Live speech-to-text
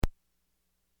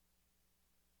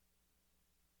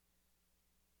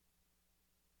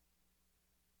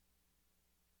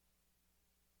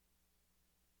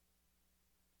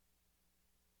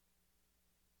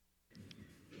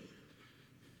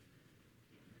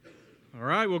All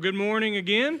right, well, good morning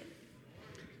again.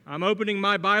 I'm opening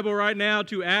my Bible right now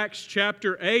to Acts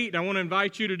chapter 8. I want to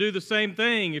invite you to do the same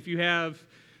thing. If you're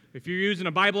using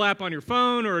a Bible app on your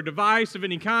phone or a device of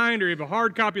any kind, or you have a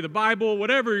hard copy of the Bible,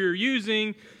 whatever you're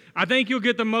using, I think you'll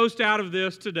get the most out of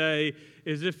this today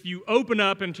is if you open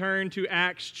up and turn to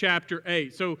Acts chapter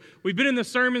 8. So we've been in the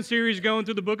sermon series going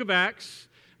through the book of Acts.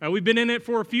 We've been in it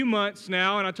for a few months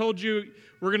now, and I told you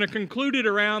we're going to conclude it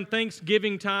around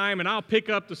Thanksgiving time, and I'll pick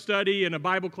up the study in a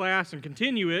Bible class and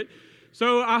continue it.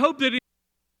 So I hope that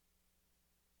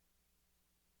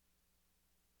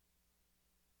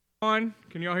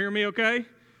Can y'all hear me okay?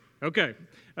 Okay.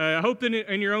 I hope that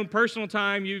in your own personal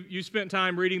time you spent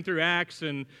time reading through Acts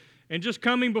and just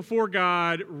coming before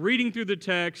God, reading through the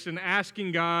text and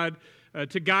asking God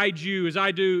to guide you as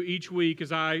I do each week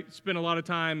as I spend a lot of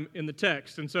time in the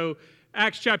text. And so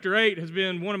Acts chapter 8 has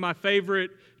been one of my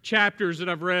favorite chapters that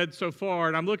I've read so far,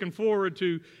 and I'm looking forward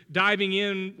to diving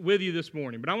in with you this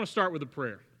morning. But I want to start with a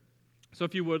prayer. So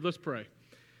if you would, let's pray.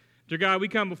 Dear God, we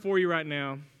come before you right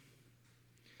now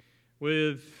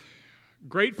with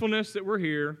gratefulness that we're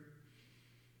here.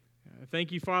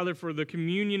 Thank you, Father, for the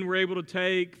communion we're able to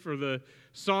take, for the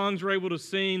songs we're able to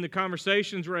sing, the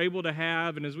conversations we're able to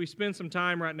have, and as we spend some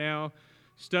time right now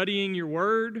studying your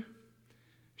word,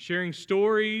 sharing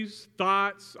stories,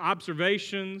 thoughts,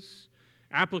 observations,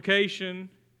 application.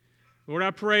 Lord, I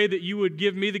pray that you would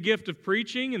give me the gift of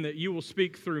preaching and that you will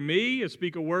speak through me and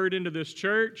speak a word into this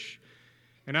church.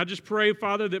 And I just pray,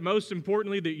 Father, that most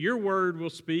importantly that your word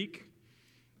will speak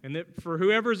and that for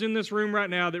whoever's in this room right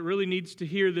now that really needs to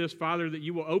hear this, Father, that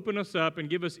you will open us up and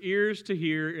give us ears to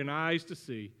hear and eyes to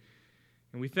see.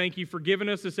 And we thank you for giving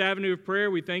us this avenue of prayer.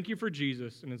 We thank you for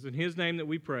Jesus, and it's in his name that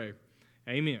we pray.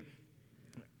 Amen.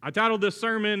 I titled this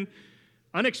sermon,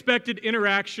 Unexpected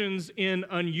Interactions in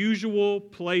Unusual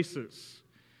Places.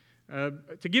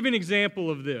 To give you an example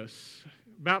of this,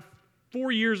 about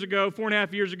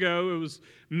 4.5 years ago, it was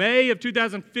May of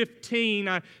 2015,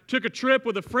 I took a trip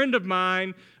with a friend of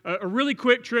mine, a really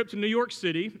quick trip to New York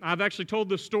City. I've actually told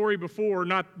this story before,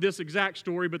 not this exact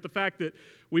story, but the fact that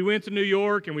we went to New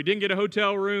York and we didn't get a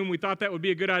hotel room. We thought that would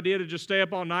be a good idea to just stay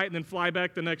up all night and then fly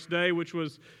back the next day, which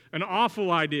was an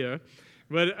awful idea.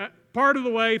 But part of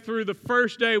the way through the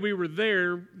first day we were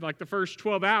there, like the first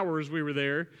 12 hours we were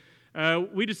there,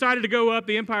 we decided to go up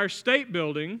the Empire State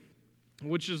Building,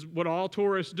 which is what all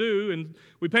tourists do, and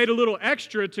we paid a little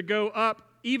extra to go up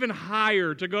even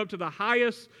higher, to go up to the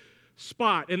highest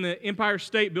spot in the Empire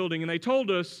State Building, and they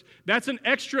told us that's an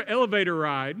extra elevator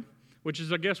ride, which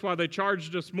is, I guess, why they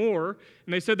charged us more,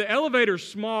 and they said the elevator's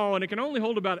small and it can only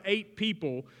hold about 8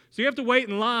 people, so you have to wait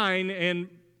in line and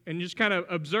just kind of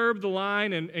observe the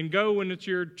line and go when it's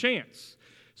your chance.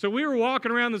 So we were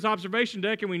walking around this observation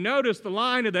deck, and we noticed the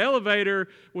line of the elevator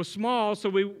was small, so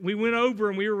we went over,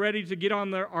 and we were ready to get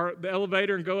on the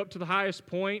elevator and go up to the highest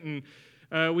point,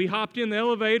 and we hopped in the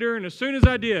elevator, and as soon as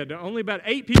I did, only about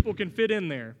 8 people can fit in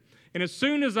there, and as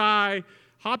soon as I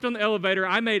hopped on the elevator,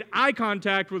 I made eye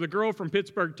contact with a girl from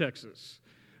Pittsburgh, Texas.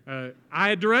 I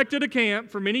had directed a camp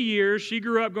for many years. She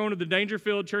grew up going to the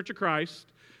Dangerfield Church of Christ.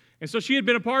 And so she had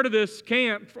been a part of this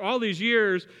camp for all these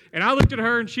years, and I looked at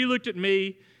her, and she looked at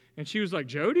me, and she was like,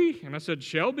 Jody? And I said,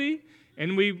 Shelby?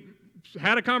 And we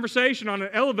had a conversation on an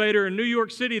elevator in New York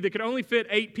City that could only fit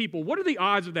 8 people. What are the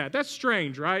odds of that? That's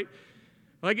strange, right?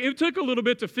 Like, it took a little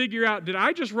bit to figure out, did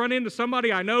I just run into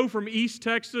somebody I know from East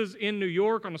Texas in New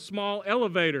York on a small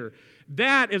elevator?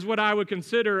 That is what I would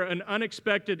consider an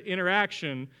unexpected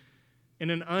interaction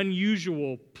in an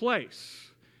unusual place.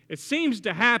 It seems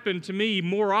to happen to me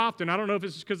more often. I don't know if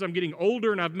it's because I'm getting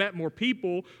older and I've met more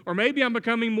people, or maybe I'm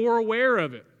becoming more aware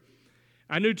of it.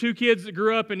 I knew 2 kids that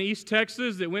grew up in East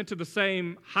Texas that went to the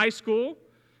same high school.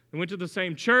 They went to the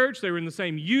same church. They were in the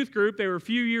same youth group. They were a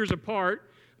few years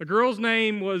apart. The girl's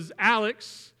name was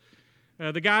Alex.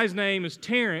 The guy's name is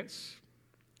Terrence.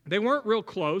 They weren't real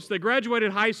close. They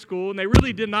graduated high school, and they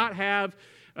really did not have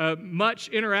much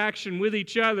interaction with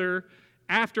each other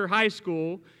after high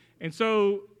school. And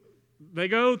so they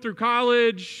go through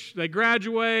college, they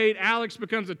graduate, Alex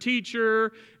becomes a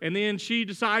teacher, and then she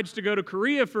decides to go to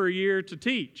Korea for a year to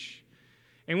teach.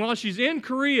 And while she's in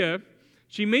Korea,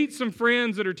 she meets some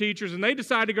friends that are teachers, and they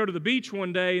decide to go to the beach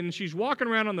one day, and she's walking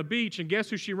around on the beach, and guess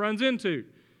who she runs into?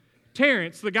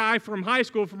 Terrence, the guy from high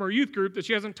school, from her youth group that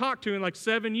she hasn't talked to in like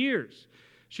 7 years.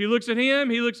 She looks at him,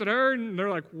 he looks at her, and they're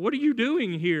like, what are you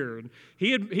doing here? And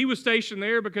he was stationed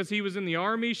there because he was in the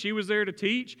Army. She was there to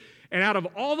teach. And out of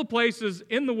all the places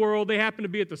in the world, they happened to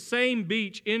be at the same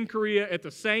beach in Korea at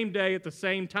the same day at the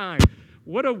same time.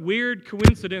 What a weird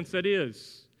coincidence that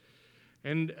is.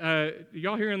 And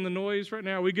y'all hearing the noise right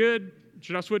now? We good?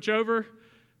 Should I switch over?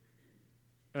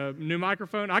 New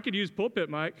microphone? I could use pulpit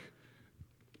mic.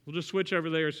 We'll just switch over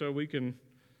there so we can.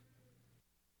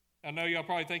 I know y'all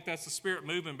probably think that's the Spirit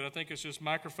moving, but I think it's just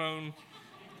microphone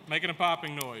making a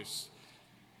popping noise.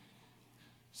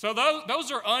 So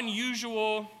those are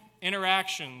unusual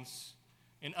interactions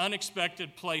in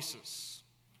unexpected places.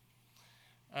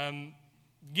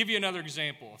 Give you another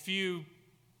example. A few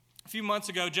months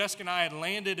ago, Jessica and I had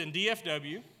landed in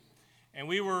DFW, and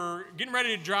we were getting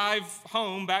ready to drive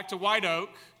home back to White Oak,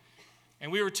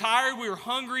 and we were tired, we were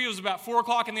hungry. It was about 4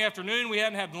 o'clock in the afternoon. We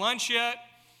hadn't had lunch yet.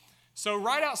 So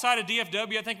right outside of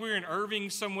DFW, I think we were in Irving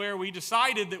somewhere, we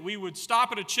decided that we would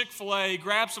stop at a Chick-fil-A,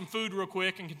 grab some food real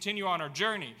quick, and continue on our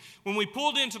journey. When we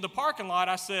pulled into the parking lot,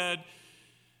 I said,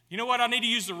 you know what, I need to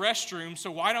use the restroom,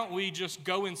 so why don't we just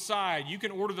go inside? You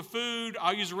can order the food,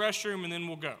 I'll use the restroom, and then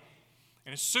we'll go.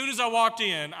 And as soon as I walked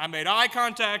in, I made eye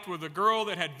contact with a girl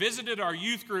that had visited our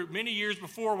youth group many years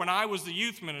before when I was the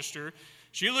youth minister.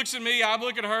 She looks at me, I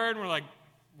look at her, and we're like,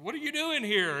 what are you doing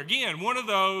here? Again, one of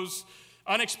those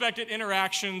unexpected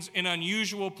interactions in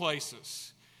unusual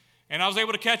places. And I was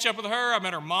able to catch up with her. I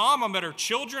met her mom. I met her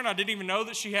children. I didn't even know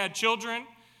that she had children.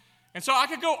 And so I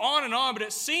could go on and on, but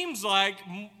it seems like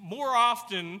more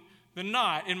often than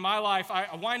not in my life,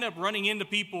 I wind up running into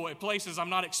people at places I'm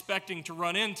not expecting to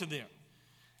run into them.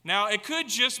 Now, it could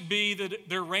just be that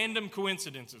they're random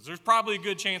coincidences. There's probably a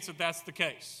good chance that that's the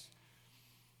case.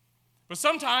 But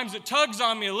sometimes it tugs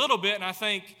on me a little bit, and I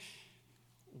think,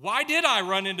 why did I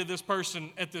run into this person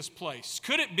at this place?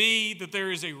 Could it be that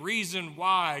there is a reason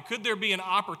why? Could there be an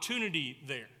opportunity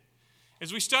there?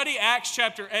 As we study Acts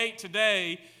chapter 8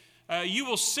 today, you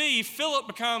will see Philip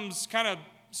becomes kind of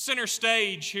center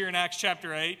stage here in Acts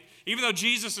chapter 8, even though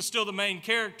Jesus is still the main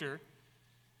character.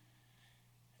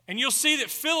 And you'll see that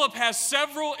Philip has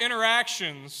several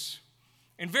interactions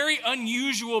in very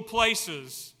unusual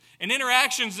places, and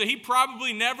interactions that he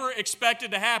probably never expected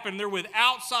to happen. They're with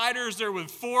outsiders, they're with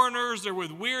foreigners, they're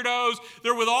with weirdos,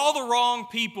 they're with all the wrong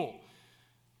people.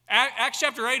 Acts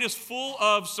chapter 8 is full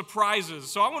of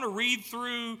surprises. So I want to read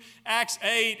through Acts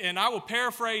 8, and I will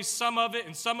paraphrase some of it,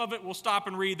 and some of it we'll stop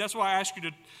and read. That's why I ask you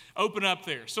to open up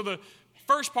there. So the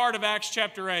first part of Acts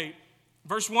chapter 8,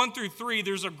 verse 1 through 3,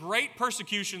 there's a great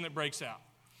persecution that breaks out.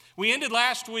 We ended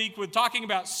last week with talking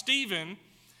about Stephen,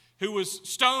 who was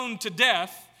stoned to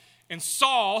death, and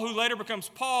Saul, who later becomes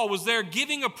Paul, was there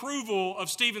giving approval of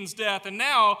Stephen's death. And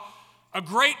now a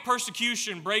great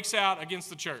persecution breaks out against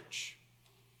the church.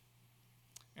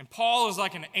 And Paul is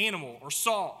like an animal, or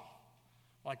Saul,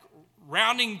 like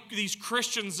rounding these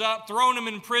Christians up, throwing them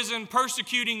in prison,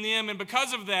 persecuting them. And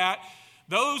because of that,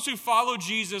 those who follow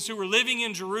Jesus, who were living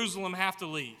in Jerusalem, have to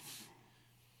leave.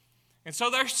 And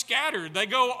so they're scattered. They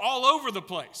go all over the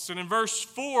place. And in verse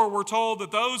 4, we're told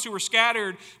that those who were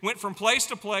scattered went from place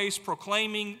to place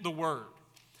proclaiming the word.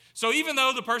 So even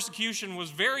though the persecution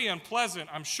was very unpleasant,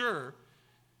 I'm sure,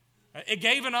 it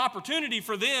gave an opportunity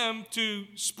for them to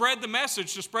spread the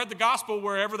message, to spread the gospel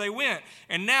wherever they went.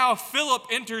 And now Philip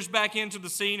enters back into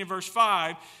the scene in verse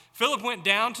 5. Philip went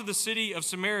down to the city of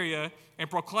Samaria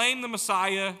and proclaimed the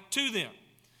Messiah to them.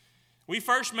 We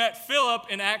first met Philip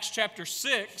in Acts chapter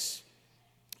 6.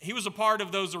 He was a part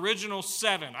of those original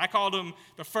 7. I called them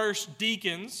the first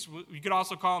deacons. You could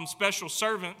also call them special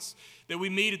servants that we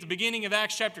meet at the beginning of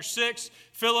Acts chapter 6.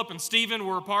 Philip and Stephen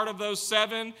were a part of those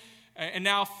 7. And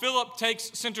now Philip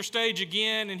takes center stage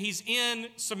again, and he's in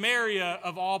Samaria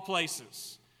of all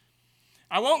places.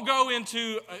 I won't go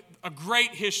into a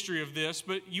great history of this,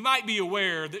 but you might be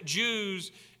aware that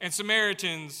Jews and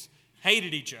Samaritans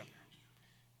hated each other.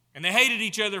 And they hated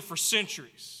each other for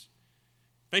centuries.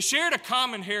 They shared a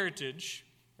common heritage,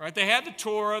 right? They had the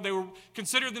Torah. They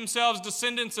considered themselves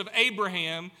descendants of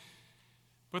Abraham.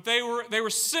 But they were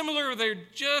similar. There were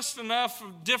just enough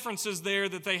differences there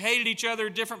that they hated each other,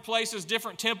 different places,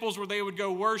 different temples where they would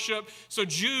go worship. So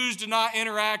Jews did not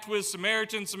interact with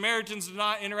Samaritans. Samaritans did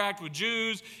not interact with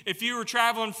Jews. If you were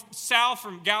traveling south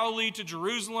from Galilee to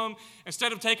Jerusalem,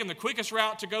 instead of taking the quickest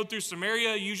route to go through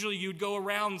Samaria, usually you'd go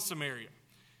around Samaria.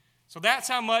 So that's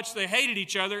how much they hated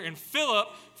each other. And Philip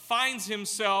finds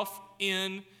himself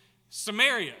in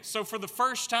Samaria. So for the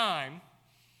first time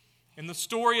in the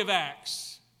story of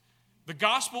Acts, the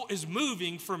gospel is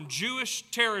moving from Jewish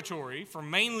territory, from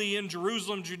mainly in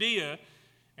Jerusalem, Judea,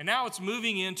 and now it's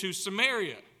moving into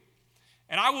Samaria.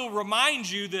 And I will remind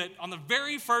you that on the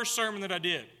very first sermon that I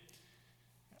did,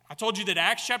 I told you that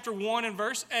Acts chapter 1 and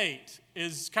verse 8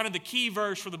 is kind of the key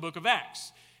verse for the book of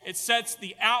Acts. It sets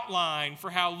the outline for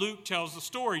how Luke tells the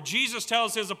story. Jesus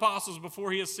tells his apostles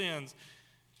before he ascends,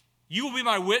 "You will be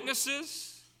my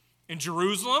witnesses In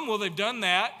Jerusalem, well, they've done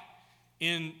that.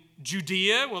 In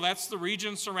Judea, well, that's the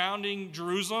region surrounding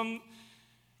Jerusalem.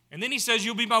 And then he says,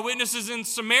 you'll be my witnesses in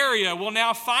Samaria. Well,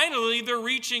 now finally they're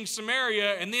reaching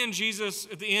Samaria. And then Jesus,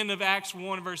 at the end of Acts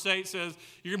 1, verse 8, says,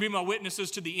 you're going to be my witnesses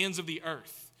to the ends of the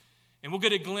earth. And we'll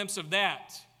get a glimpse of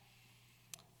that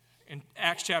in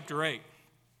Acts chapter 8.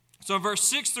 So in verse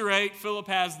 6 through 8, Philip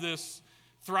has this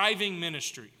thriving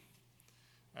ministry.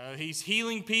 He's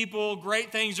healing people.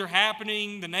 Great things are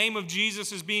happening. The name of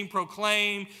Jesus is being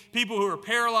proclaimed. People who are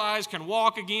paralyzed can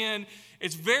walk again.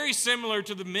 It's very similar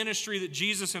to the ministry that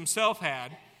Jesus himself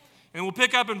had. And we'll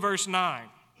pick up in verse 9.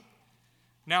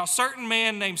 Now, a certain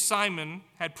man named Simon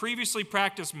had previously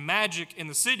practiced magic in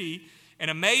the city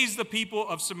and amazed the people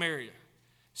of Samaria,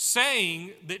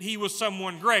 saying that he was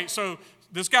someone great. So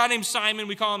this guy named Simon,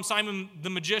 we call him Simon the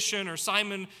magician or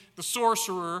Simon the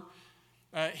sorcerer.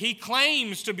 He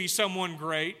claims to be someone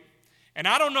great. And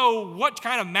I don't know what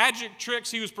kind of magic tricks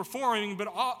he was performing, but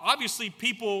obviously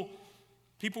people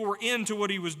were into what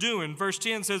he was doing. Verse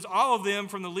 10 says, all of them,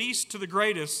 from the least to the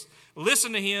greatest,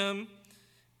 listened to him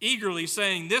eagerly,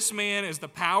 saying, this man is the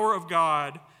power of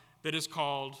God that is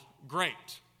called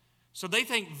great. So they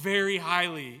think very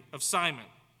highly of Simon.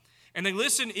 And they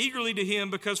listened eagerly to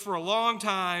him because for a long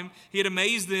time he had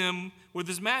amazed them with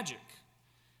his magic.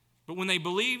 But when they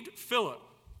believed Philip,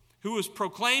 who was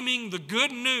proclaiming the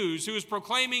good news, who was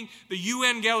proclaiming the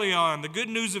euangelion, the good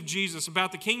news of Jesus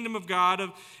about the kingdom of God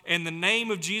and the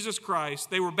name of Jesus Christ,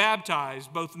 they were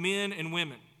baptized, both men and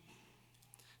women.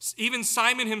 Even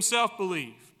Simon himself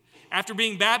believed. After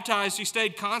being baptized, he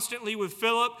stayed constantly with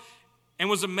Philip and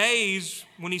was amazed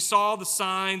when he saw the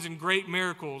signs and great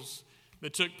miracles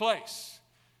that took place.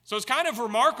 So it's kind of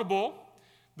remarkable,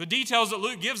 the details that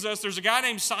Luke gives us. There's a guy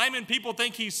named Simon. People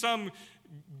think he's some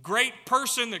great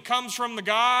person that comes from the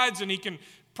gods and he can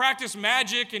practice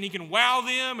magic and he can wow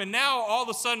them. And now all of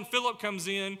a sudden Philip comes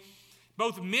in.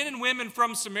 Both men and women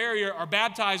from Samaria are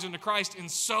baptized into Christ,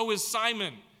 and so is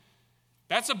Simon.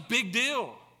 That's a big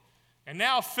deal. And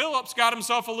now Philip's got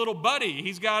himself a little buddy.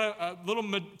 He's got a little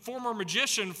former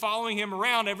magician following him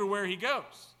around everywhere he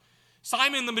goes.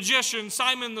 Simon the magician,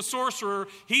 Simon the sorcerer,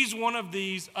 he's one of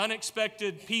these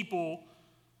unexpected people.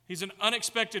 He's an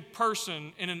unexpected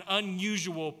person in an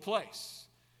unusual place.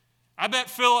 I bet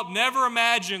Philip never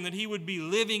imagined that he would be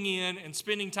living in and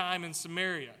spending time in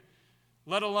Samaria,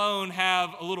 let alone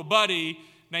have a little buddy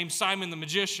named Simon the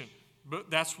magician. But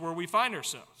that's where we find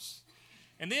ourselves.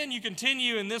 And then you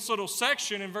continue in this little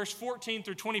section in verse 14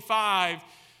 through 25,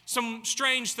 some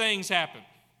strange things happen.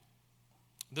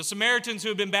 The Samaritans who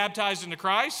have been baptized into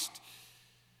Christ,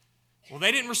 well,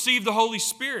 they didn't receive the Holy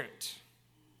Spirit.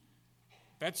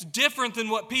 That's different than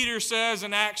what Peter says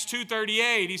in Acts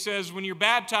 2:38. He says, when you're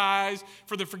baptized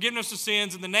for the forgiveness of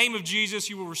sins in the name of Jesus,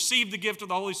 you will receive the gift of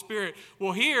the Holy Spirit.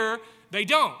 Well, here, they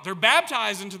don't. They're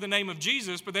baptized into the name of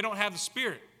Jesus, but they don't have the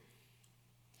Spirit.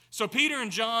 So Peter and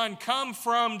John come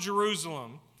from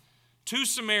Jerusalem to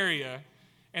Samaria,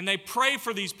 and they pray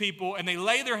for these people, and they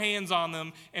lay their hands on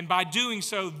them, and by doing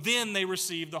so, then they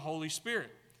receive the Holy Spirit.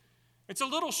 It's a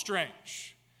little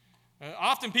strange.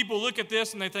 Often people look at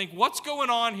this and they think, what's going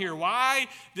on here? Why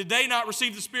did they not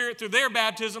receive the Spirit through their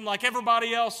baptism like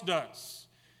everybody else does?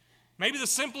 Maybe the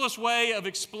simplest way of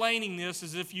explaining this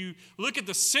is if you look at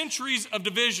the centuries of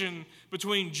division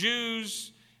between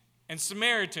Jews and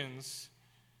Samaritans,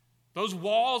 those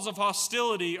walls of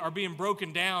hostility are being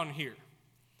broken down here.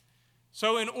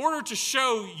 So in order to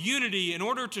show unity, in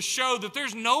order to show that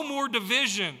there's no more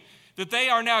division, that they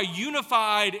are now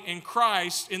unified in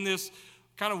Christ in this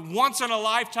kind of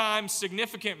once-in-a-lifetime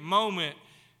significant moment,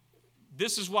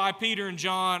 this is why Peter and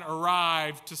John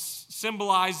arrived to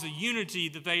symbolize the unity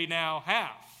that they now have.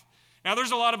 Now,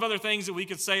 there's a lot of other things that we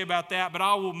could say about that, but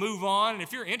I will move on. And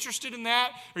if you're interested in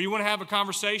that, or you want to have a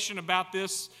conversation about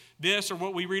this or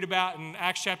what we read about in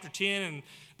Acts chapter 10 and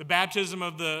the baptism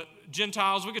of the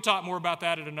Gentiles, we could talk more about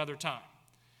that at another time.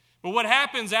 But what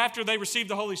happens after they receive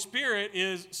the Holy Spirit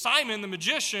is Simon, the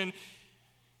magician,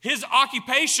 his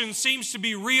occupation seems to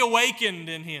be reawakened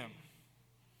in him.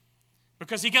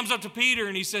 Because he comes up to Peter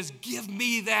and he says, give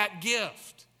me that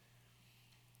gift.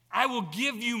 I will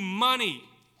give you money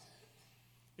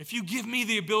if you give me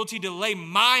the ability to lay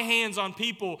my hands on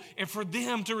people and for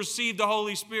them to receive the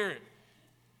Holy Spirit.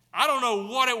 I don't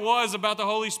know what it was about the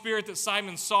Holy Spirit that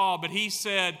Simon saw, but he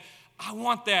said, I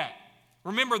want that.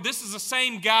 Remember, this is the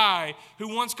same guy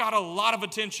who once got a lot of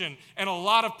attention and a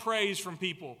lot of praise from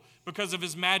people because of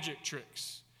his magic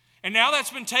tricks. And now that's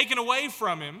been taken away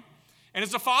from him. And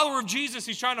as a follower of Jesus,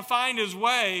 he's trying to find his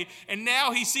way. And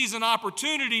now he sees an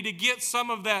opportunity to get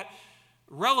some of that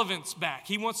relevance back.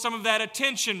 He wants some of that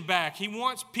attention back. He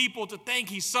wants people to think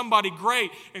he's somebody great.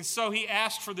 And so he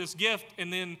asked for this gift,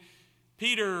 and then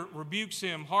Peter rebukes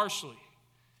him harshly.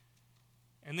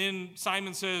 And then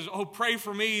Simon says, "Oh, pray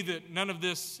for me that none of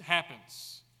this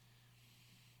happens."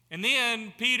 And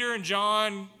then Peter and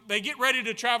John, they get ready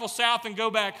to travel south and go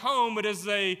back home, but as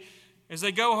they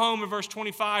go home in verse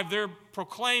 25, they're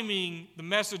proclaiming the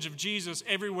message of Jesus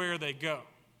everywhere they go.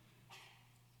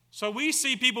 So we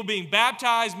see people being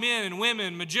baptized, men and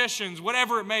women, magicians,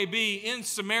 whatever it may be, in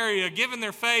Samaria, giving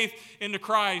their faith into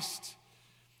Christ.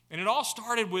 And it all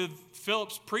started with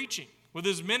Philip's preaching, with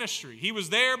his ministry. He was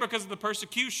there because of the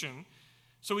persecution,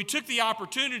 so he took the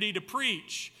opportunity to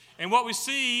preach. And what we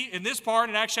see in this part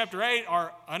in Acts chapter 8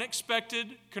 are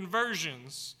unexpected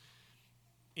conversions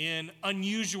in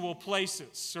unusual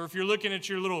places. Or if you're looking at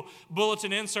your little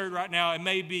bulletin insert right now, it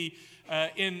may be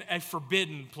in a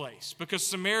forbidden place, because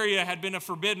Samaria had been a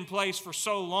forbidden place for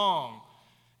so long,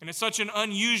 and it's such an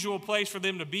unusual place for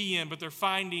them to be in, but they're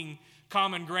finding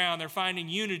common ground. They're finding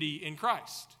unity in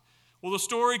Christ. Well, the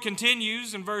story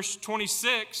continues in verse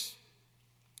 26.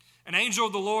 An angel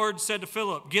of the Lord said to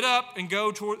Philip, "Get up and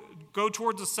go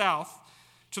towards the south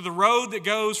to the road that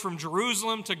goes from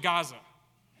Jerusalem to Gaza."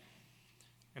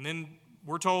 And then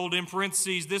we're told in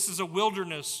parentheses, this is a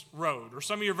wilderness road. Or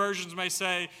some of your versions may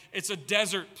say it's a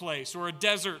desert place or a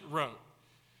desert road.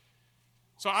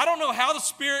 So I don't know how the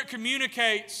Spirit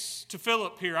communicates to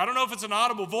Philip here. I don't know if it's an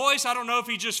audible voice. I don't know if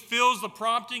he just feels the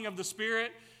prompting of the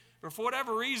Spirit. But for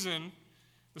whatever reason,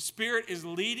 the Spirit is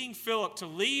leading Philip to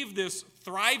leave this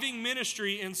thriving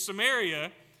ministry in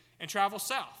Samaria and travel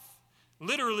south.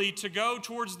 Literally to go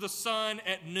towards the sun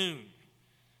at noon.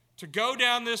 To go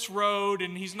down this road,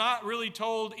 and he's not really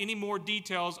told any more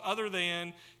details other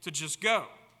than to just go.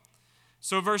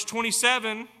 So verse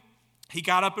 27, he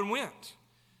got up and went.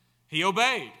 He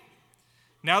obeyed.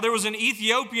 Now there was an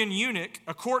Ethiopian eunuch,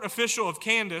 a court official of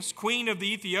Candace, queen of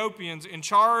the Ethiopians, in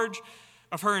charge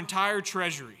of her entire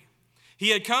treasury. He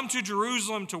had come to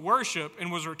Jerusalem to worship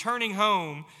and was returning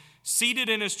home. Seated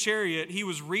in his chariot, he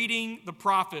was reading the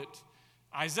prophet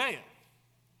Isaiah.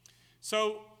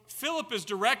 So Philip is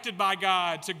directed by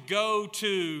God to go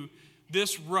to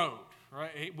this road.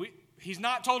 Right? He's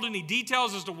not told any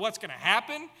details as to what's going to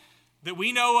happen that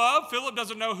we know of. Philip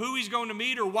doesn't know who he's going to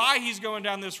meet or why he's going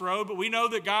down this road, but we know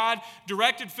that God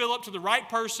directed Philip to the right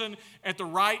person at the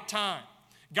right time.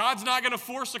 God's not going to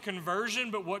force a conversion,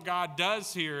 but what God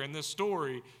does here in this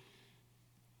story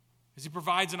is he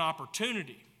provides an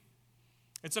opportunity.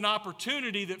 It's an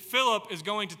opportunity that Philip is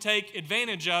going to take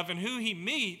advantage of, and who he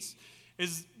meets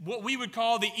is what we would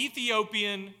call the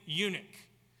Ethiopian eunuch.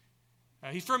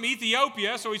 He's from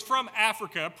Ethiopia, so he's from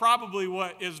Africa, probably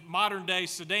what is modern-day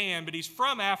Sudan, but he's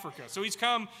from Africa, so he's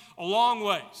come a long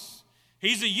ways.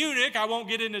 He's a eunuch. I won't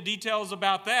get into details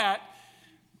about that,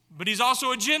 but he's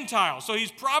also a Gentile, so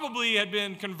he's probably had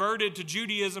been converted to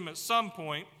Judaism at some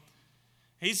point.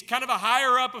 He's kind of a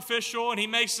higher-up official, and he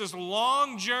makes this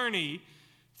long journey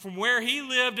from where he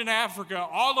lived in Africa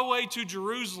all the way to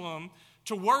Jerusalem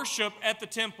to worship at the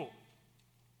temple.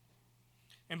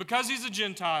 And because he's a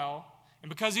Gentile, and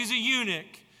because he's a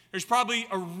eunuch, there's probably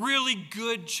a really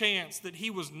good chance that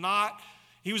he was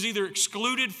either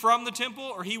excluded from the temple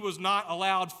or he was not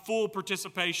allowed full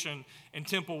participation in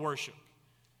temple worship.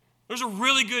 There's a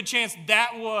really good chance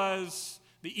that was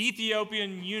the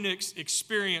Ethiopian eunuch's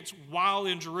experience while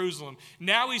in Jerusalem.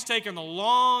 Now he's taken the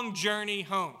long journey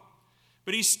home,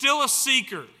 but he's still a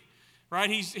seeker. Right?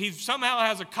 He somehow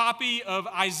has a copy of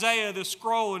Isaiah, the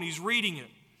scroll, and he's reading it.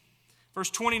 Verse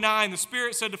 29, the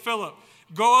Spirit said to Philip,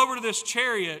 "Go over to this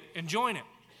chariot and join it."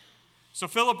 So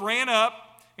Philip ran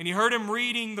up, and he heard him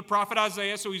reading the prophet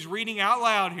Isaiah, so he's reading out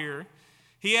loud here.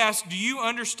 He asked, "Do you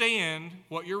understand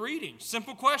what you're reading?"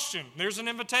 Simple question. There's an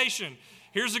invitation.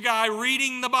 Here's a guy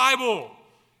reading the Bible.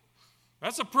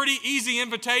 That's a pretty easy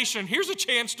invitation. Here's a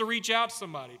chance to reach out to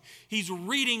somebody. He's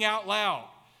reading out loud.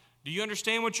 Do you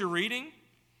understand what you're reading?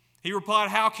 He replied,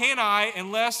 "How can I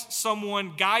unless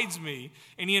someone guides me?"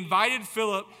 And he invited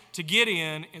Philip to get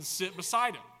in and sit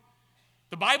beside him.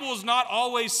 The Bible is not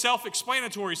always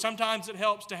self-explanatory. Sometimes it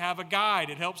helps to have a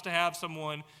guide. It helps to have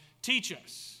someone teach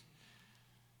us.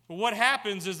 But what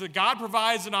happens is that God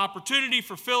provides an opportunity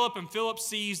for Philip, and Philip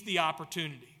sees the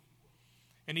opportunity.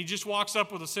 And he just walks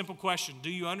up with a simple question. Do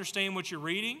you understand what you're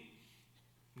reading?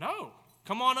 No.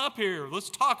 Come on up here. Let's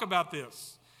talk about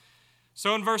this.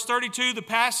 So in verse 32, the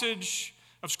passage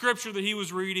of Scripture that he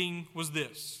was reading was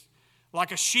this.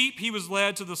 Like a sheep he was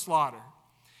led to the slaughter,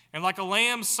 and like a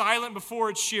lamb silent before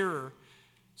its shearer,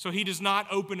 so he does not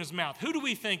open his mouth. Who do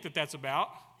we think that that's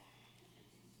about?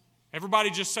 Everybody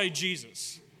just say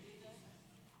Jesus.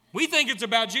 We think it's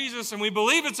about Jesus and we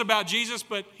believe it's about Jesus,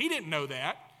 but he didn't know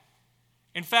that.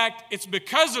 In fact, it's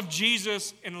because of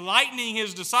Jesus enlightening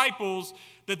his disciples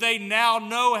that they now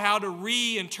know how to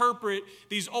reinterpret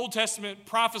these Old Testament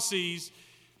prophecies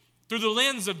through the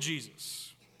lens of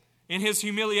Jesus. In his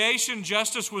humiliation,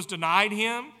 justice was denied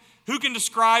him. Who can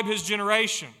describe his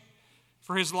generation?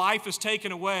 For his life is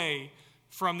taken away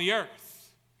from the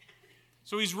earth.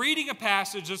 So he's reading a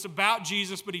passage that's about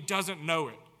Jesus, but he doesn't know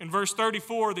it. In verse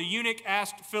 34, the eunuch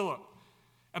asked Philip,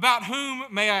 "About whom,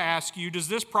 may I ask you, does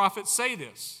this prophet say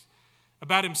this?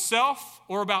 About himself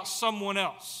or about someone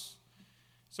else?"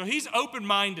 So he's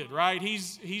open-minded, right?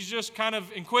 He's just kind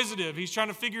of inquisitive. He's trying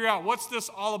to figure out, what's this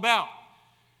all about?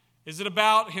 Is it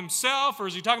about himself or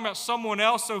is he talking about someone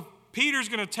else? So Peter's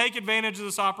going to take advantage of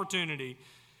this opportunity.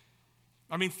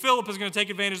 Philip is going to take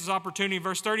advantage of this opportunity. In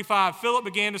verse 35, Philip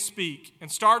began to speak,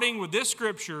 and starting with this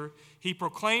scripture, he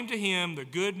proclaimed to him the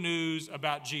good news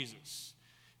about Jesus.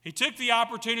 He took the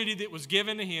opportunity that was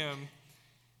given to him,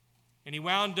 and he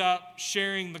wound up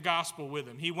sharing the gospel with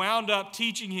him. He wound up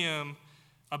teaching him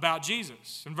about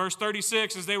Jesus. In verse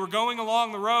 36, as they were going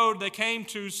along the road, they came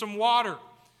to some water.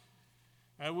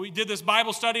 We did this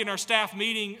Bible study in our staff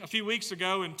meeting a few weeks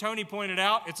ago, and Tony pointed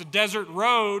out it's a desert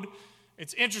road.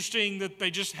 It's interesting that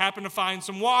they just happened to find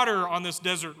some water on this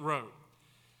desert road.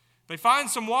 They find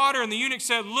some water, and the eunuch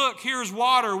said, "Look, here's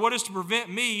water. What is to prevent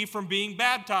me from being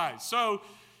baptized?" So,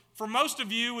 for most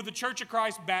of you with the Church of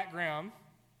Christ background,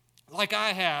 like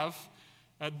I have,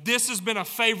 this has been a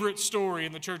favorite story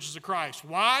in the churches of Christ.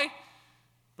 Why?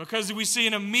 Because we see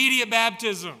an immediate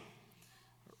baptism,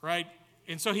 right?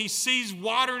 And so he sees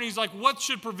water and he's like, what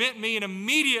should prevent me? And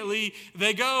immediately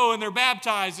they go and they're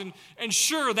baptized. And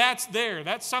sure, that's there.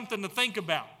 That's something to think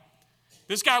about.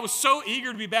 This guy was so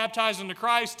eager to be baptized into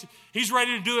Christ, he's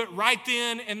ready to do it right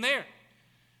then and there.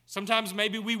 Sometimes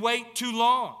maybe we wait too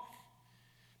long.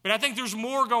 But I think there's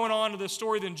more going on to this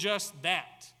story than just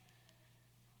that.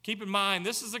 Keep in mind,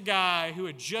 this is a guy who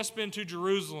had just been to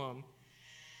Jerusalem,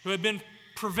 who had been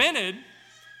prevented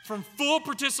from full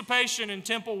participation in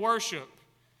temple worship.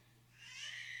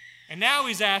 And now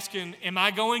he's asking, am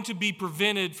I going to be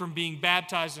prevented from being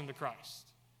baptized into Christ?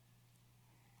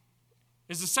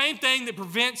 It's the same thing that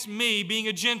prevents me, being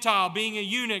a Gentile, being a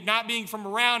eunuch, not being from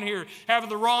around here, having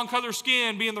the wrong color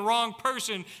skin, being the wrong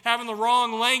person, having the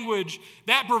wrong language.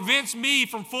 That prevents me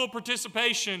from full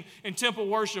participation in temple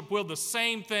worship. Will the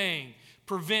same thing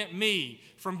prevent me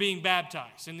from being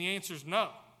baptized? And the answer is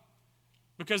no.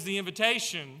 Because the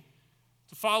invitation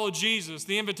to follow Jesus,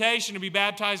 the invitation to be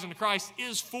baptized into Christ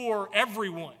is for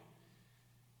everyone.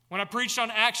 When I preached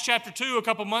on Acts chapter 2 a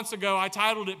couple months ago, I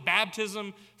titled it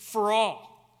Baptism for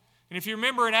All. And if you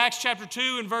remember in Acts chapter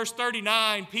 2 and verse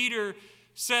 39, Peter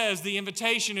says the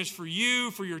invitation is for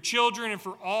you, for your children, and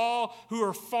for all who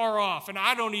are far off. And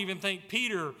I don't even think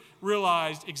Peter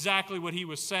realized exactly what he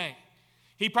was saying.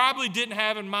 He probably didn't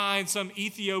have in mind some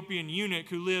Ethiopian eunuch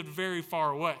who lived very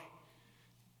far away.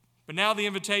 But now the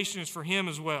invitation is for him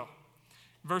as well.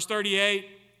 Verse 38,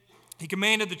 he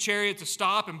commanded the chariot to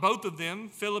stop, and both of them,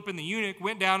 Philip and the eunuch,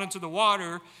 went down into the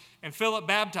water, and Philip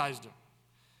baptized him.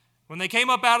 When they came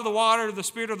up out of the water, the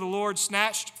Spirit of the Lord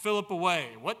snatched Philip away.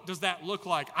 What does that look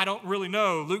like? I don't really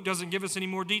know. Luke doesn't give us any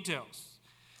more details.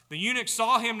 The eunuch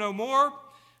saw him no more.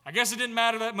 I guess it didn't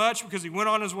matter that much because he went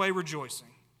on his way rejoicing.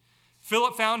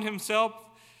 Philip found himself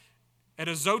at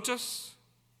Azotus,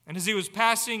 and as he was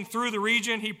passing through the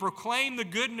region, he proclaimed the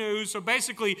good news. So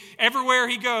basically, everywhere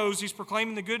he goes, he's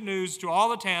proclaiming the good news to all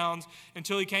the towns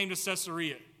until he came to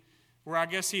Caesarea, where I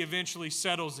guess he eventually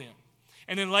settles in.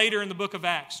 And then later in the book of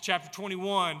Acts, chapter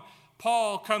 21,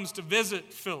 Paul comes to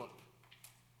visit Philip.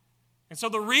 And so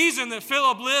the reason that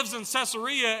Philip lives in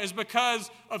Caesarea is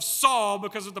because of Saul,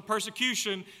 because of the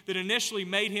persecution that initially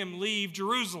made him leave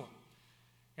Jerusalem.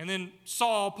 And then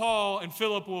Saul, Paul, and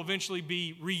Philip will eventually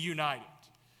be reunited.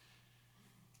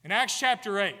 In Acts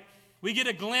chapter 8, we get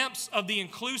a glimpse of the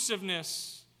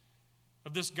inclusiveness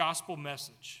of this gospel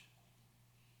message.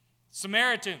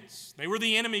 Samaritans, they were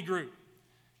the enemy group,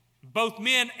 both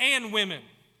men and women.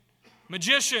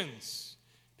 Magicians,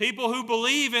 people who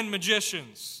believe in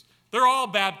magicians, they're all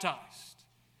baptized.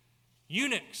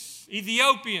 Eunuchs,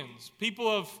 Ethiopians, people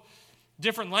of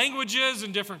different languages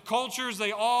and different cultures,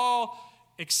 they all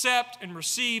accept and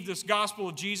receive this gospel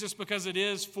of Jesus because it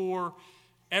is for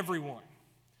everyone.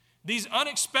 These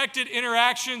unexpected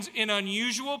interactions in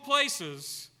unusual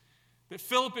places that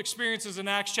Philip experiences in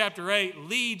Acts chapter 8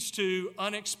 leads to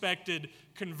unexpected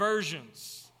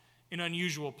conversions in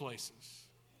unusual places.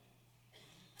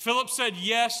 Philip said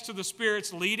yes to the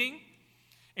Spirit's leading,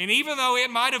 And even though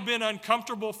it might have been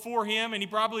uncomfortable for him, and he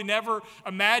probably never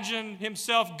imagined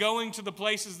himself going to the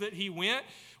places that he went,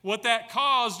 what that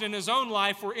caused in his own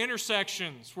life were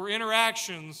intersections, were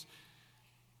interactions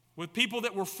with people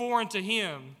that were foreign to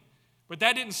him. But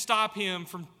that didn't stop him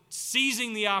from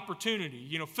seizing the opportunity.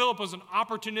 You know, Philip was an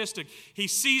opportunistic. He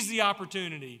seized the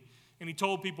opportunity, and he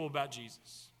told people about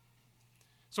Jesus.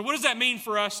 So what does that mean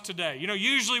for us today? You know,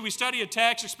 usually we study a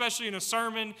text, especially in a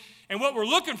sermon, and what we're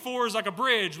looking for is like a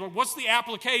bridge. What's the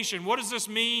application? What does this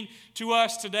mean to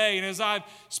us today? And as I've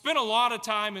spent a lot of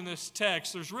time in this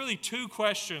text, there's really two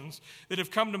questions that have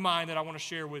come to mind that I want to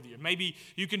share with you. Maybe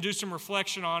you can do some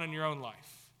reflection on in your own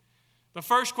life. The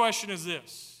first question is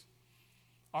this: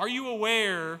 are you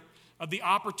aware of the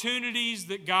opportunities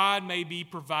that God may be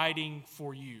providing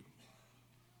for you?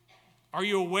 Are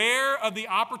you aware of the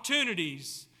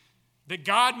opportunities that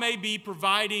God may be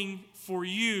providing for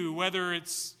you, whether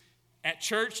it's at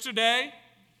church today,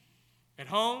 at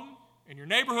home, in your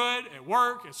neighborhood, at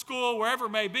work, at school, wherever it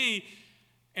may be,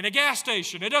 in a gas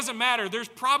station? It doesn't matter. There's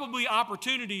probably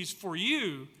opportunities for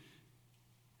you.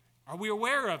 Are we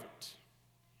aware of it?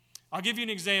 I'll give you an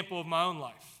example of my own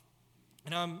life.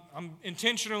 And I'm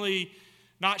intentionally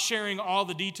not sharing all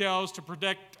the details to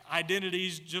protect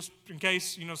identities, just in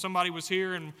case, you know, somebody was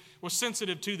here and was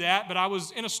sensitive to that. But I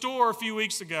was in a store a few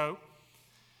weeks ago,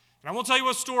 and I won't tell you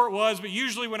what store it was, but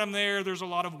usually when I'm there, there's a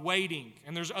lot of waiting,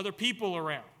 and there's other people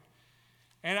around.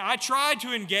 And I try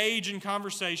to engage in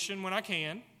conversation when I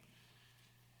can.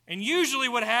 And usually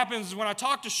what happens is when I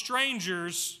talk to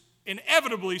strangers,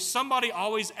 inevitably somebody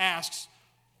always asks,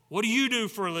 "What do you do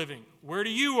for a living? Where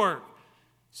do you work?"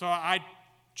 So I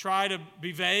try to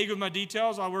be vague with my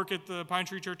details. I work at the Pine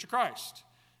Tree Church of Christ.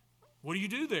 What do you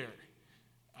do there?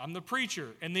 I'm the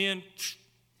preacher. And then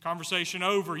conversation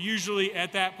over, usually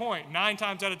at that point, 9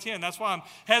 times out of 10. That's why I'm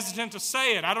hesitant to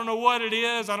say it. I don't know what it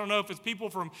is. I don't know if it's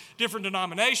people from different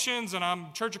denominations and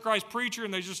I'm Church of Christ preacher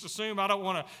and they just assume I don't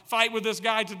want to fight with this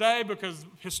guy today because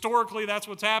historically that's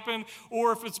what's happened,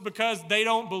 or if it's because they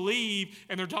don't believe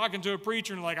and they're talking to a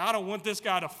preacher and like, I don't want this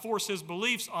guy to force his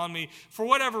beliefs on me. For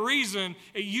whatever reason,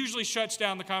 it usually shuts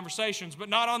down the conversations, but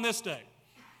not on this day.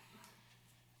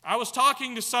 I was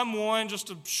talking to someone, just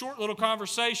a short little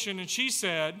conversation, and she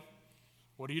said,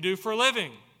 "What do you do for a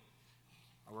living?"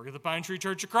 "I work at the Pine Tree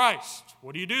Church of Christ."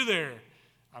 "What do you do there?"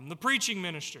 "I'm the preaching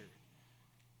minister."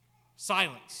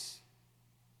 Silence.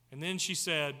 And then she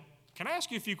said, "Can I ask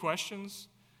you a few questions?"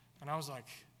 And I was like,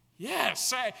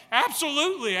 "Yes,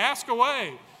 absolutely, ask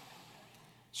away."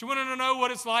 She wanted to know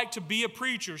what it's like to be a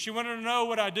preacher. She wanted to know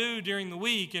what I do during the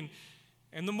week. And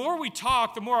the more we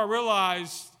talked, the more I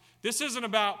realized this isn't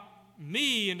about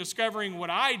me and discovering what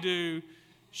I do.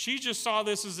 She just saw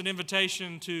this as an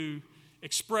invitation to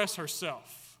express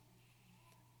herself.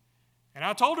 And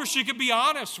I told her she could be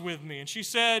honest with me. And she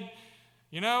said,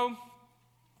 "You know,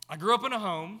 I grew up in a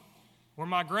home where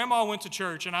my grandma went to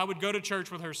church, and I would go to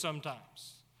church with her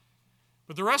sometimes.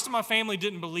 But the rest of my family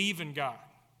didn't believe in God,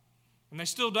 and they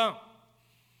still don't."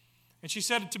 And she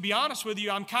said, "To be honest with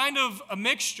you, I'm kind of a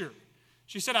mixture."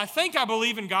 She said, "I think I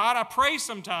believe in God. I pray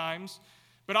sometimes,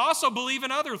 but I also believe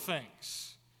in other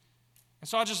things." And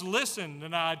so I just listened,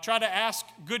 and I tried to ask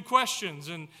good questions.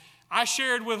 And I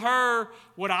shared with her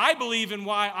what I believe and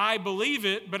why I believe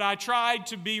it, but I tried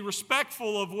to be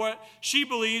respectful of what she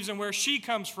believes and where she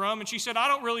comes from. And she said, "I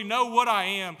don't really know what I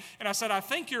am." And I said, "I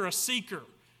think you're a seeker."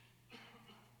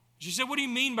 She said, "What do you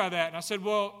mean by that?" And I said,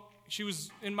 well, she was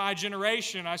in my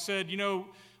generation. I said, "You know,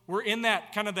 we're in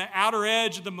that kind of the outer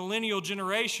edge of the millennial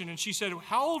generation." And she said,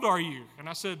 "How old are you?" And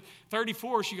I said,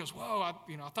 34. She goes, "Whoa,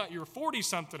 I thought you were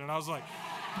 40-something. And I was like,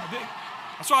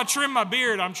 that's why I trimmed my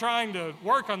beard. I'm trying to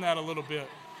work on that a little bit.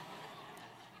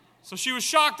 So she was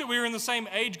shocked that we were in the same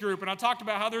age group. And I talked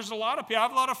about how there's a lot of people. I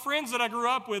have a lot of friends that I grew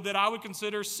up with that I would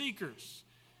consider seekers.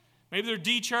 Maybe they're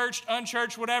de-churched,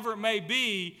 unchurched, whatever it may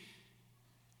be.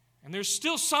 And there's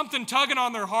still something tugging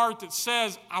on their heart that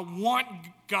says, I want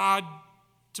God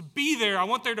to be there. I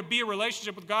want there to be a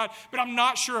relationship with God, but I'm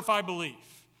not sure if I believe.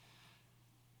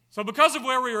 So because of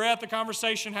where we were at, the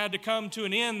conversation had to come to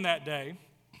an end that day.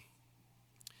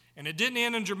 And it didn't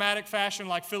end in dramatic fashion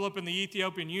like Philip and the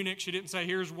Ethiopian eunuch. She didn't say,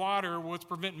 "Here's water, what's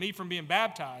preventing me from being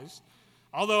baptized?"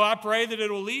 Although I pray that it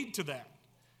will lead to that.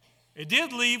 It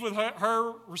did leave with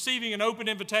her receiving an open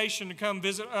invitation to come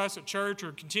visit us at church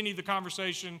or continue the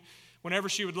conversation whenever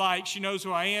she would like. She knows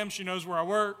who I am. She knows where I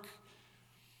work.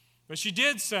 But she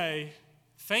did say,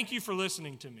 "Thank you for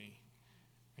listening to me."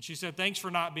 And she said, "Thanks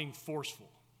for not being forceful."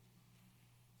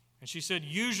 And she said,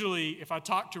 usually if I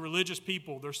talk to religious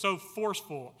people, they're so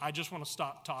forceful, I just want to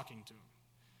stop talking to them.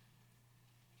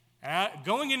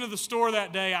 Going into the store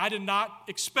that day, I did not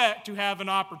expect to have an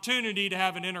opportunity to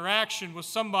have an interaction with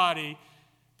somebody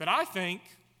that I think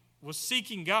was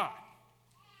seeking God.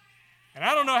 And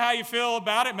I don't know how you feel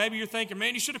about it. Maybe you're thinking,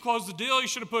 man, you should have closed the deal. You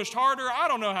should have pushed harder. I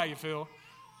don't know how you feel.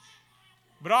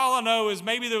 But all I know is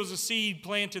maybe there was a seed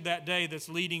planted that day that's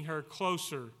leading her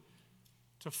closer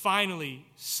to finally,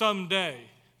 someday,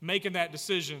 making that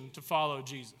decision to follow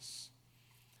Jesus.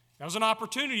 That was an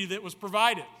opportunity that was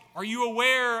provided. Are you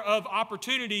aware of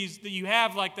opportunities that you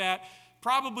have like that?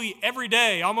 Probably every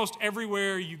day, almost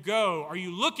everywhere you go. Are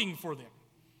you looking for them?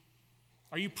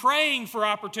 Are you praying for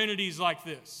opportunities like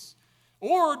this?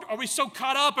 Or are we so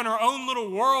caught up in our own little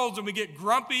worlds and we get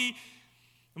grumpy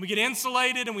and we get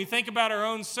insulated and we think about our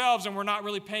own selves and we're not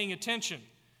really paying attention?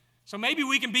 So maybe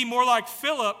we can be more like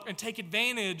Philip and take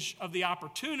advantage of the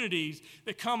opportunities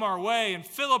that come our way. And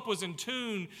Philip was in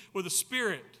tune with the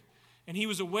Spirit, and he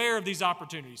was aware of these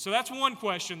opportunities. So that's one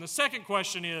question. The second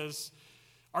question is,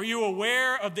 are you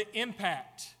aware of the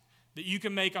impact that you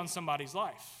can make on somebody's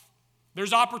life?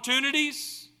 There's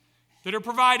opportunities that are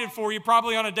provided for you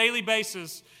probably on a daily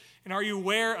basis, and are you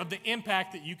aware of the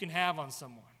impact that you can have on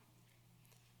someone?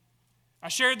 I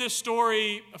shared this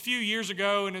story a few years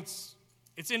ago, and it's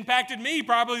impacted me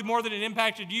probably more than it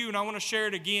impacted you, and I want to share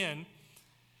it again.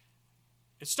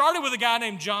 It started with a guy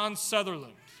named John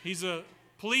Sutherland. He's a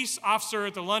police officer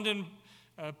at the London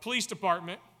Police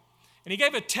Department, and he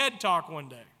gave a TED Talk one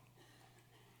day.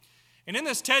 And in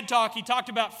this TED Talk, he talked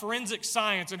about forensic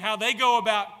science and how they go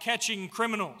about catching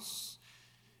criminals.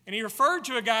 And he referred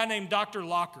to a guy named Dr.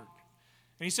 Lockard.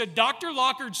 And he said, Dr.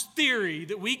 Lockard's theory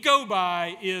that we go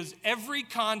by is every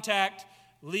contact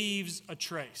leaves a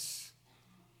trace.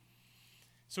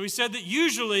 So he said that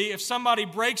usually if somebody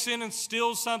breaks in and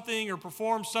steals something or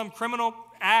performs some criminal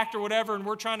act or whatever and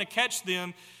we're trying to catch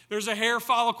them, there's a hair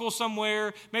follicle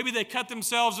somewhere, maybe they cut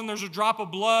themselves and there's a drop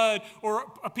of blood, or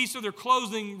a piece of their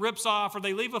clothing rips off, or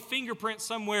they leave a fingerprint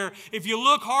somewhere. If you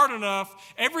look hard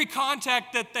enough, every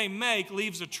contact that they make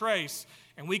leaves a trace,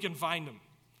 and we can find them.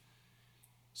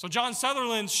 So John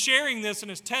Sutherland's sharing this in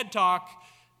his TED Talk,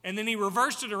 and then he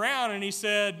reversed it around and he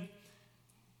said,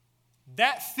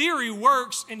 that theory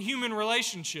works in human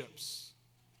relationships.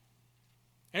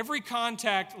 Every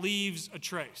contact leaves a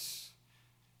trace.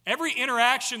 Every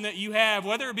interaction that you have,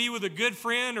 whether it be with a good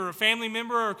friend or a family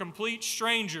member or a complete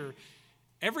stranger,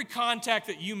 every contact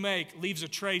that you make leaves a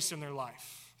trace in their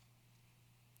life.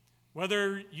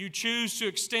 Whether you choose to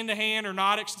extend a hand or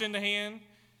not extend a hand,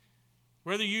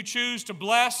 whether you choose to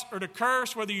bless or to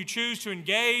curse, whether you choose to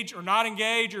engage or not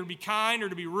engage or be kind or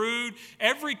to be rude,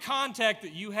 every contact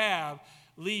that you have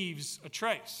leaves a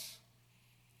trace.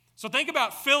 So think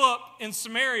about Philip in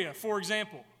Samaria, for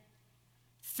example.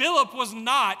 Philip was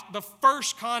not the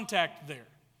first contact there.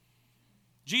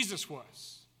 Jesus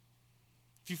was.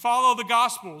 If you follow the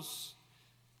Gospels,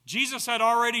 Jesus had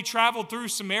already traveled through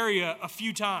Samaria a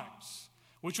few times,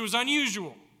 which was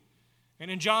unusual. And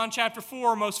in John chapter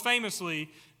 4, most famously,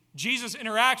 Jesus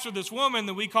interacts with this woman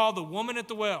that we call the woman at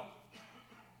the well.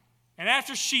 And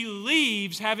after she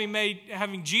leaves,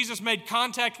 having Jesus made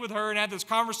contact with her and had this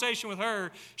conversation with her,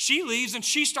 she leaves and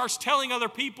she starts telling other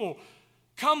people,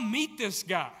 come meet this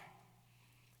guy.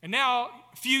 And now,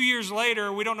 a few years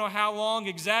later, we don't know how long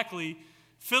exactly,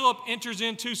 Philip enters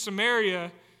into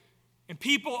Samaria, and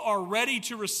people are ready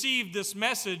to receive this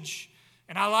message.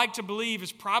 And I like to believe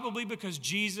it's probably because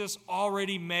Jesus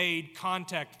already made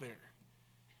contact there.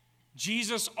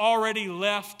 Jesus already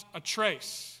left a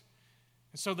trace.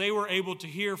 And so they were able to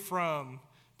hear from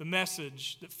the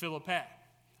message that Philip had.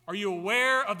 Are you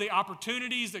aware of the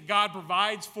opportunities that God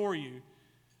provides for you?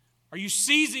 Are you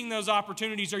seizing those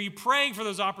opportunities? Are you praying for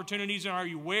those opportunities? And are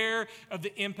you aware of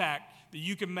the impact that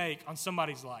you can make on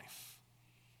somebody's life?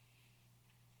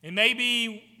 It may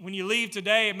be when you leave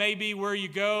today, it may be where you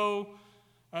go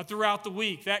throughout the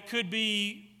week. That could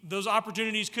be, those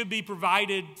opportunities could be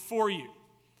provided for you.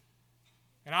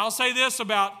 And I'll say this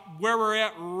about where we're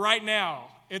at right now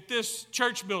at this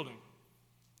church building.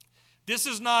 This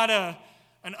is not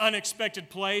an unexpected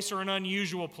place or an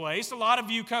unusual place. A lot of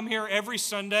you come here every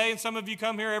Sunday, and some of you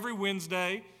come here every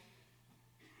Wednesday.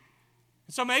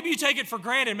 And so maybe you take it for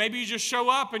granted. Maybe you just show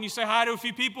up and you say hi to a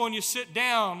few people and you sit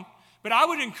down. But I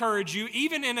would encourage you,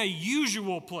 even in a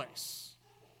usual place,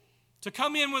 to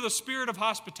come in with a spirit of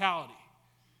hospitality,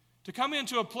 to come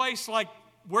into a place like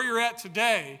where you're at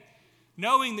today,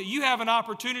 knowing that you have an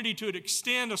opportunity to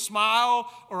extend a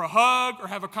smile or a hug or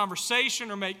have a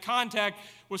conversation or make contact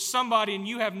with somebody, and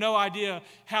you have no idea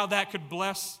how that could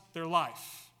bless their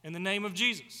life in the name of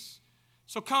Jesus.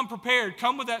 So come prepared.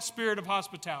 Come with that spirit of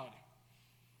hospitality.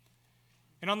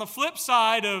 And on the flip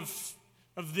side of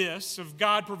of this, of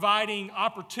God providing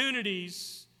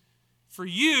opportunities for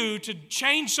you to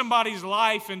change somebody's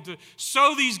life and to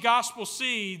sow these gospel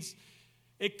seeds,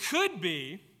 it could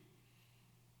be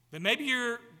that maybe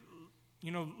you're,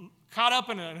 caught up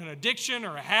in an addiction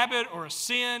or a habit or a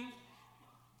sin,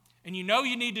 and you know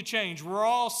you need to change. We're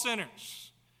all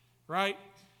sinners, right?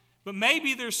 But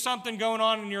maybe there's something going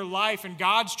on in your life and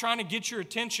God's trying to get your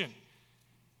attention.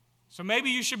 So maybe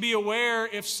you should be aware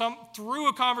if through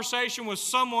a conversation with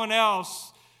someone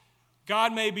else,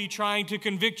 God may be trying to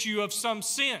convict you of some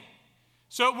sin.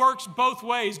 So it works both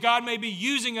ways. God may be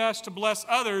using us to bless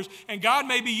others, and God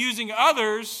may be using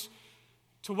others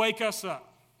to wake us up.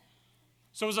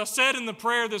 So as I said in the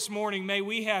prayer this morning, may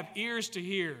we have ears to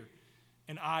hear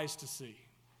and eyes to see.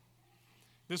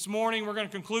 This morning we're going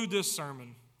to conclude this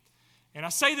sermon. And I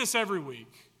say this every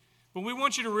week, but we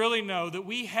want you to really know that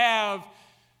we have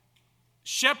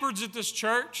shepherds at this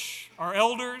church, our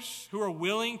elders, who are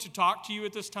willing to talk to you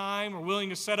at this time, or willing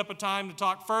to set up a time to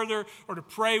talk further or to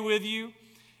pray with you.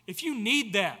 If you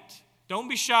need that, don't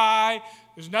be shy.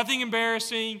 There's nothing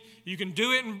embarrassing. You can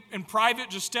do it in private.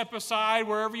 Just step aside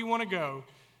wherever you want to go.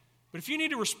 But if you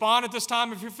need to respond at this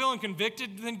time, if you're feeling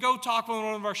convicted, then go talk with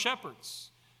one of our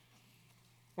shepherds.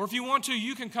 Or if you want to,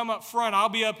 you can come up front. I'll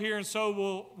be up here, and so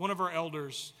will one of our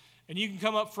elders. And you can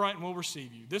come up front and we'll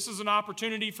receive you. This is an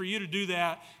opportunity for you to do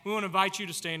that. We want to invite you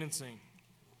to stand and sing.